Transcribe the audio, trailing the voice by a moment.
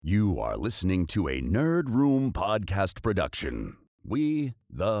You are listening to a Nerd Room podcast production. We,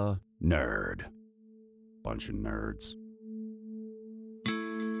 the Nerd. Bunch of nerds.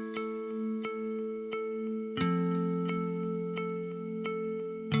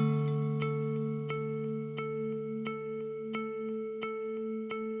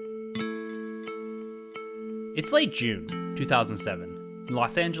 It's late June 2007 in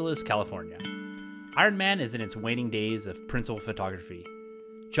Los Angeles, California. Iron Man is in its waning days of principal photography.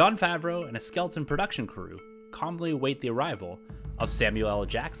 Jon Favreau and a skeleton production crew calmly await the arrival of Samuel L.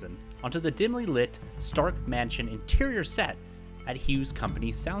 Jackson onto the dimly lit Stark Mansion interior set at Hughes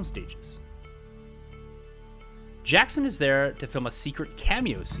Company's soundstages. Jackson is there to film a secret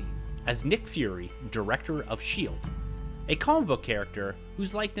cameo scene as Nick Fury, director of S.H.I.E.L.D., a comic book character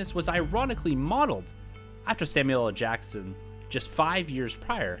whose likeness was ironically modeled after Samuel L. Jackson just 5 years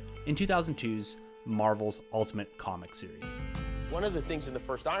prior in 2002's Marvel's Ultimate Comic series. One of the things in the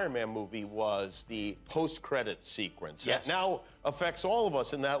first Iron Man movie was the post-credit sequence. Yes. That now affects all of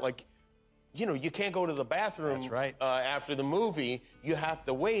us in that, like, you know, you can't go to the bathroom. That's right. After the movie. You have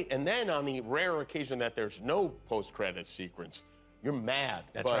to wait. And then on the rare occasion that there's no post-credit sequence, you're mad.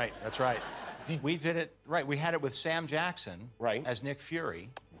 That's right. We did it, right. We had it with Sam Jackson as Nick Fury.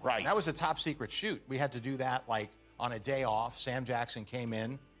 Right. That was a top secret shoot. We had to do that like on a day off. Sam Jackson came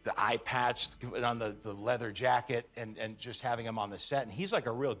in, the eye patch on the leather jacket, and just having him on the set. And he's like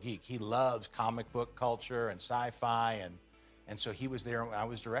a real geek. He loves comic book culture and sci-fi, and so he was there when I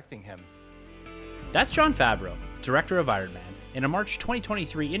was directing him. That's Jon Favreau, director of Iron Man, in a March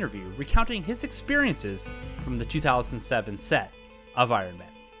 2023 interview recounting his experiences from the 2007 set of Iron Man.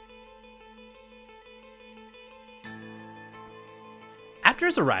 After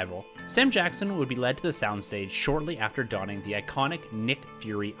his arrival, Sam Jackson would be led to the soundstage shortly after donning the iconic Nick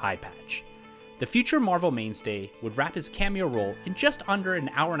Fury eye patch. The future Marvel mainstay would wrap his cameo role in just under an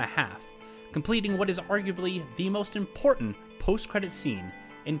hour and a half, completing what is arguably the most important post-credit scene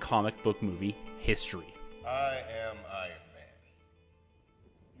in comic book movie history. I am Iron Man.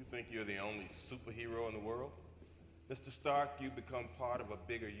 You think you're the only superhero in the world? Mr. Stark, you've become part of a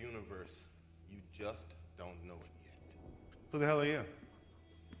bigger universe. You just don't know it yet. Who the hell are you?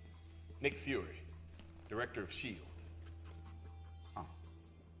 Nick Fury, director of S.H.I.E.L.D. Oh.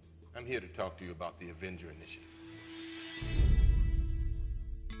 I'm here to talk to you about the Avenger Initiative.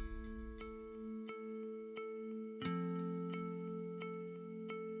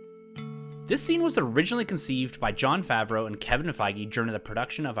 This scene was originally conceived by Jon Favreau and Kevin Feige during the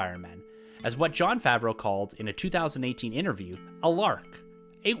production of Iron Man, as what Jon Favreau called in a 2018 interview a lark,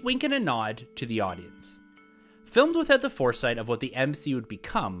 a wink and a nod to the audience. Filmed without the foresight of what the MCU would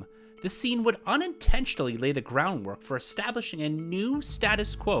become, the scene would unintentionally lay the groundwork for establishing a new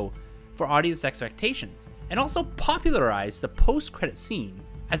status quo for audience expectations, and also popularize the post-credit scene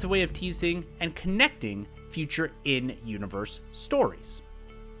as a way of teasing and connecting future in-universe stories.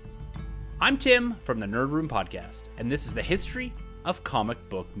 I'm Tim from the Nerd Room Podcast, and this is the history of comic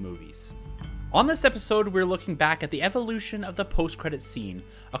book movies. On this episode, we're looking back at the evolution of the post-credit scene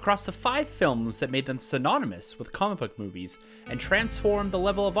across the 5 films that made them synonymous with comic book movies and transformed the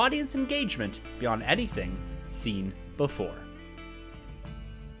level of audience engagement beyond anything seen before.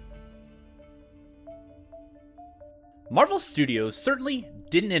 Marvel Studios certainly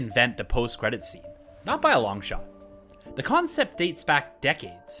didn't invent the post-credit scene, not by a long shot. The concept dates back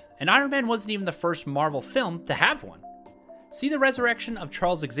decades, and Iron Man wasn't even the first Marvel film to have one. See the resurrection of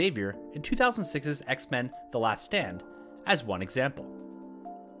Charles Xavier in 2006's X-Men: The Last Stand as one example.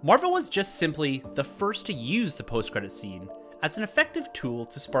 Marvel was just simply the first to use the post-credit scene as an effective tool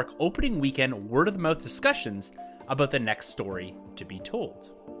to spark opening weekend word-of-mouth discussions about the next story to be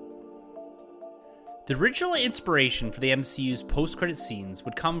told. The original inspiration for the MCU's post-credit scenes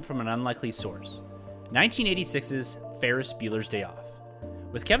would come from an unlikely source, 1986's Ferris Bueller's Day Off,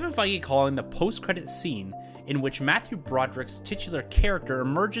 with Kevin Feige calling the post-credit scene in which Matthew Broderick's titular character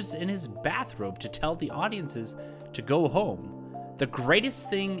emerges in his bathrobe to tell the audiences to go home, the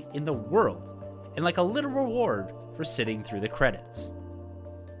greatest thing in the world, and like a little reward for sitting through the credits.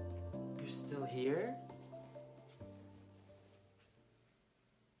 You're still here?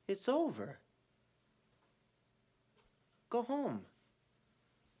 It's over. Go home.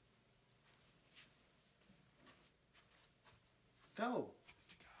 Go.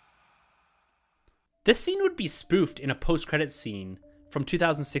 This scene would be spoofed in a post-credits scene from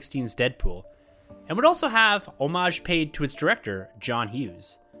 2016's Deadpool, and would also have homage paid to its director, John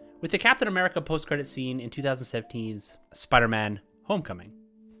Hughes, with the Captain America post-credit scene in 2017's Spider-Man: Homecoming.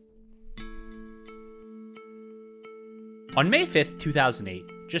 On May 5th,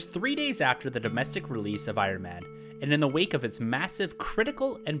 2008, just 3 days after the domestic release of Iron Man, and in the wake of its massive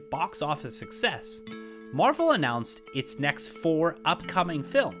critical and box office success, Marvel announced its next 4 upcoming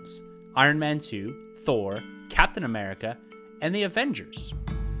films: Iron Man 2, Thor, Captain America, and the Avengers.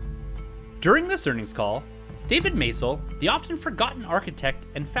 During this earnings call, David Maisel, the often forgotten architect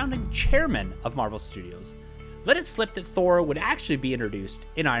and founding chairman of Marvel Studios, let it slip that Thor would actually be introduced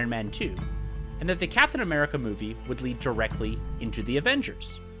in Iron Man 2, and that the Captain America movie would lead directly into the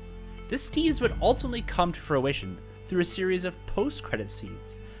Avengers. This tease would ultimately come to fruition through a series of post-credit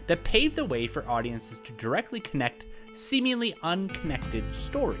scenes that paved the way for audiences to directly connect seemingly unconnected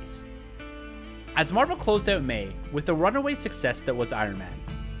stories. As Marvel closed out May with the runaway success that was Iron Man,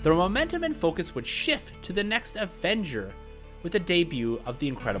 their momentum and focus would shift to the next Avenger with the debut of The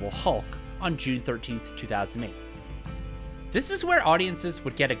Incredible Hulk on June 13th, 2008. This is where audiences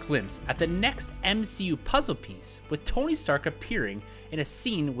would get a glimpse at the next MCU puzzle piece, with Tony Stark appearing in a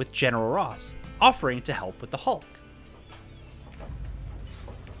scene with General Ross, offering to help with the Hulk.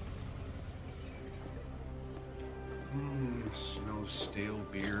 Smell of stale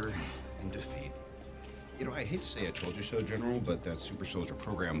beer and defeat. You know, I hate to say I told you so, General, but that super soldier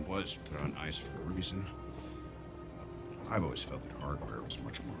program was put on ice for a reason. I've always felt that hardware was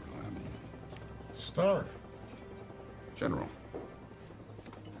much more reliable. Stark. General.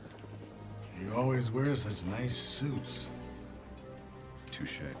 You always wear such nice suits.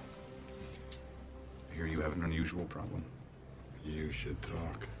 Touche. I hear you have an unusual problem. You should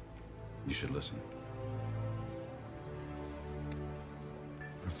talk. You should listen.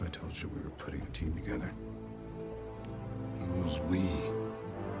 What if I told you we were putting a team together? Who's we?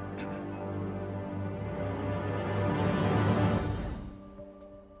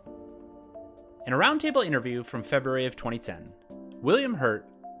 In a roundtable interview from February of 2010, William Hurt,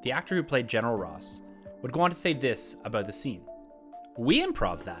 the actor who played General Ross, would go on to say this about the scene. "We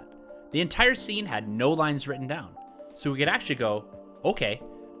improv that. The entire scene had no lines written down, so we could actually go, okay,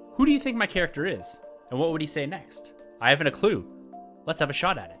 who do you think my character is? And what would he say next? I haven't a clue. Let's have a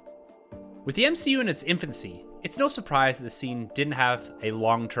shot at it." With the MCU in its infancy, it's no surprise that the scene didn't have a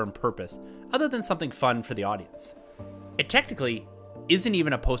long-term purpose other than something fun for the audience. It technically isn't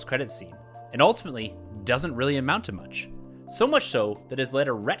even a post-credits scene, and ultimately doesn't really amount to much. So much so that it is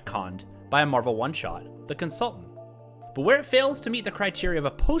later retconned by a Marvel one-shot, The Consultant. But where it fails to meet the criteria of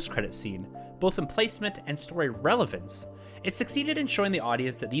a post-credit scene, both in placement and story relevance, it succeeded in showing the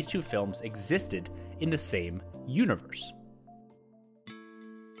audience that these two films existed in the same universe.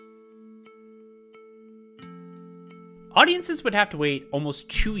 Audiences would have to wait almost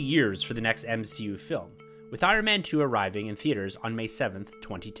 2 years for the next MCU film, with Iron Man 2 arriving in theaters on May 7th,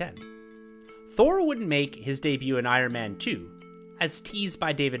 2010. Thor wouldn't make his debut in Iron Man 2, as teased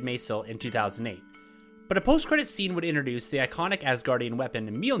by David Maisel in 2008, but a post-credits scene would introduce the iconic Asgardian weapon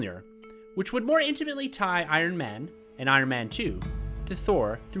Mjolnir, which would more intimately tie Iron Man and Iron Man 2 to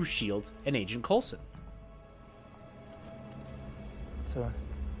Thor through S.H.I.E.L.D. and Agent Coulson. Sir,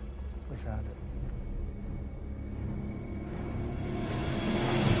 we found it.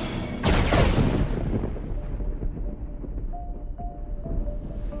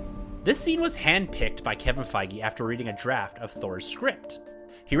 This scene was handpicked by Kevin Feige after reading a draft of Thor's script.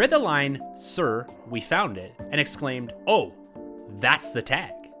 He read the line, "Sir, we found it," and exclaimed, "Oh, that's the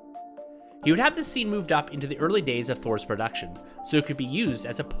tag." He would have this scene moved up into the early days of Thor's production, so it could be used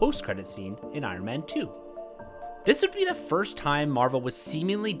as a post-credit scene in Iron Man 2. This would be the first time Marvel was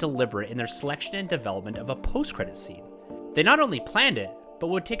seemingly deliberate in their selection and development of a post-credit scene. They not only planned it, but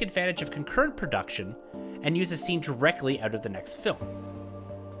would take advantage of concurrent production and use a scene directly out of the next film.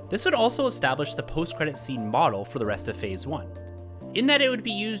 This would also establish the post-credit scene model for the rest of Phase 1, in that it would be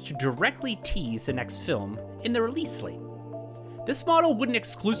used to directly tease the next film in the release slate. This model wouldn't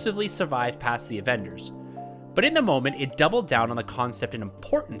exclusively survive past the Avengers, but in the moment it doubled down on the concept and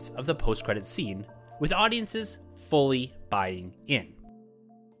importance of the post-credit scene, with audiences fully buying in.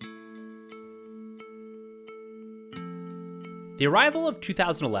 The arrival of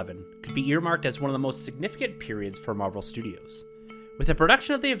 2011 could be earmarked as one of the most significant periods for Marvel Studios, with the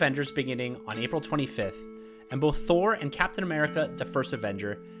production of the Avengers beginning on April 25th, and both Thor and Captain America: The First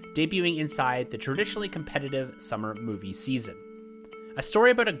Avenger debuting inside the traditionally competitive summer movie season. A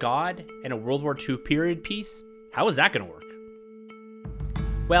story about a god and a World War II period piece? How is that going to work?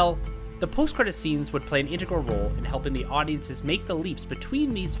 Well, the post-credit scenes would play an integral role in helping the audiences make the leaps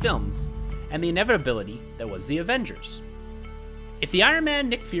between these films and the inevitability that was the Avengers. If the Iron Man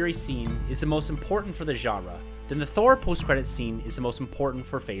Nick Fury scene is the most important for the genre, then the Thor post-credit scene is the most important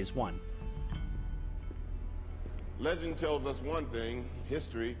for Phase 1. Legend tells us one thing,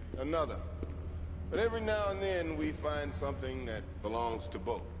 history another. But every now and then we find something that belongs to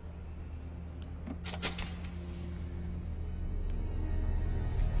both.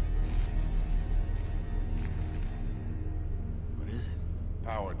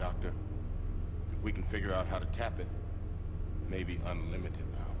 If we can figure out how to tap it, maybe unlimited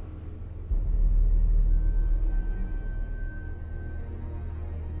power.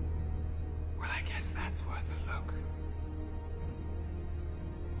 Well, I guess that's worth a look.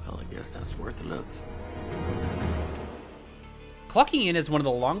 Well, I guess that's worth a look. Clocking in as one of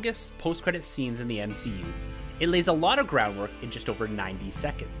the longest post-credit scenes in the MCU, it lays a lot of groundwork in just over 90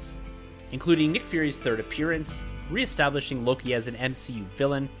 seconds, including Nick Fury's third appearance, re-establishing Loki as an MCU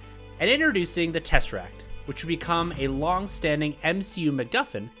villain, and introducing the Tesseract, which would become a long-standing MCU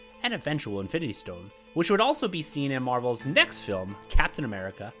MacGuffin and eventual Infinity Stone, which would also be seen in Marvel's next film, Captain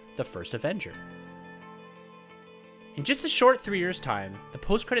America: The First Avenger. In just a short 3 years' time, the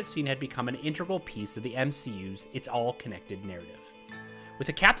post-credit scene had become an integral piece of the MCU's It's All Connected narrative. With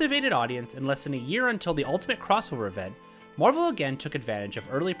a captivated audience in less than a year until the ultimate crossover event, Marvel again took advantage of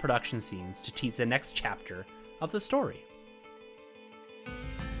early production scenes to tease the next chapter of the story.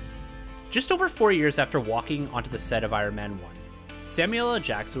 Just over 4 years after walking onto the set of Iron Man 1, Samuel L.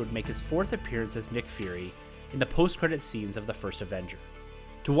 Jackson would make his fourth appearance as Nick Fury in the post-credit scenes of The First Avenger,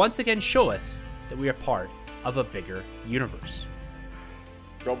 to once again show us that we are part of a bigger universe.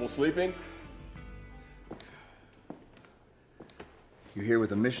 Trouble sleeping? You here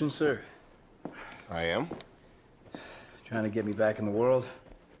with a mission, sir? I am. Trying to get me back in the world?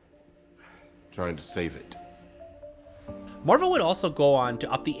 Trying to save it. Marvel would also go on to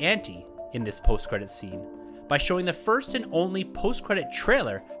up the ante in this post-credit scene by showing the first and only post-credit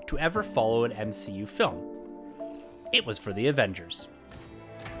trailer to ever follow an MCU film. It was for the Avengers.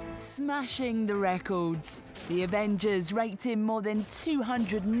 Smashing the records. The Avengers raked in more than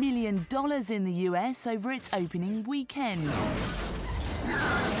 $200 million in the US over its opening weekend.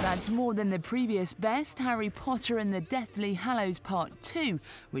 That's more than the previous best, Harry Potter and the Deathly Hallows Part 2,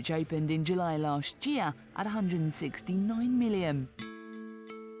 which opened in July last year at $169 million.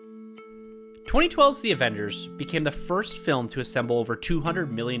 2012's The Avengers became the first film to assemble over $200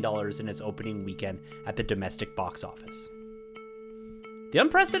 million in its opening weekend at the domestic box office. The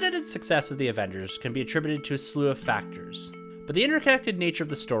unprecedented success of The Avengers can be attributed to a slew of factors, but the interconnected nature of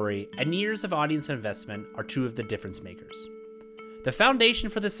the story and years of audience investment are two of the difference makers. The foundation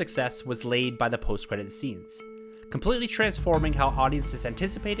for this success was laid by the post-credit scenes, completely transforming how audiences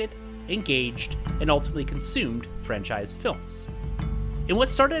anticipated, engaged, and ultimately consumed franchise films. In what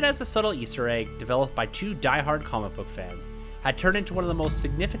started as a subtle Easter egg developed by two die-hard comic book fans, had turned into one of the most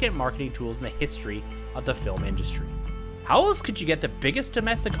significant marketing tools in the history of the film industry. How else could you get the biggest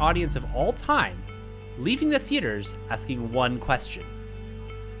domestic audience of all time leaving the theaters asking one question?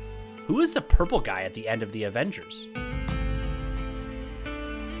 Who is the purple guy at the end of The Avengers?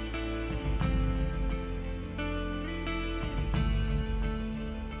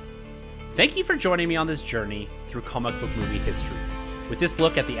 Thank you for joining me on this journey through comic book movie history, with this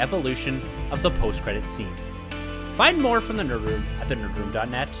look at the evolution of the post-credits scene. Find more from the Nerd Room at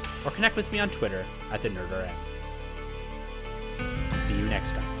thenerdroom.net or connect with me on Twitter at thenerdrm. See you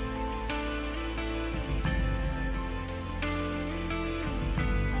next time.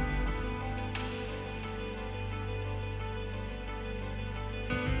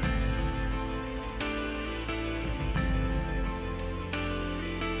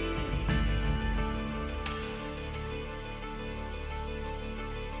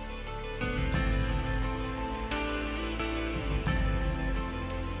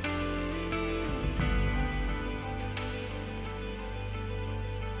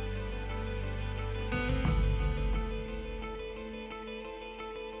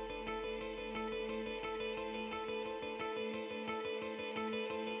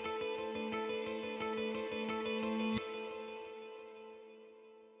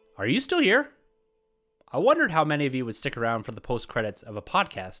 Are you still here? I wondered how many of you would stick around for the post-credits of a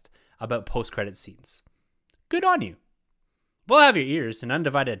podcast about post-credit scenes. Good on you. We'll have your ears and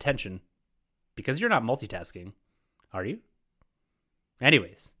undivided attention, because you're not multitasking, are you?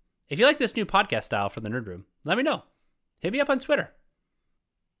 Anyways, if you like this new podcast style from the Nerd Room, let me know. Hit me up on Twitter.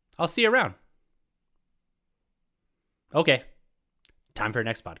 I'll see you around. Okay, time for our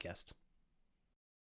next podcast.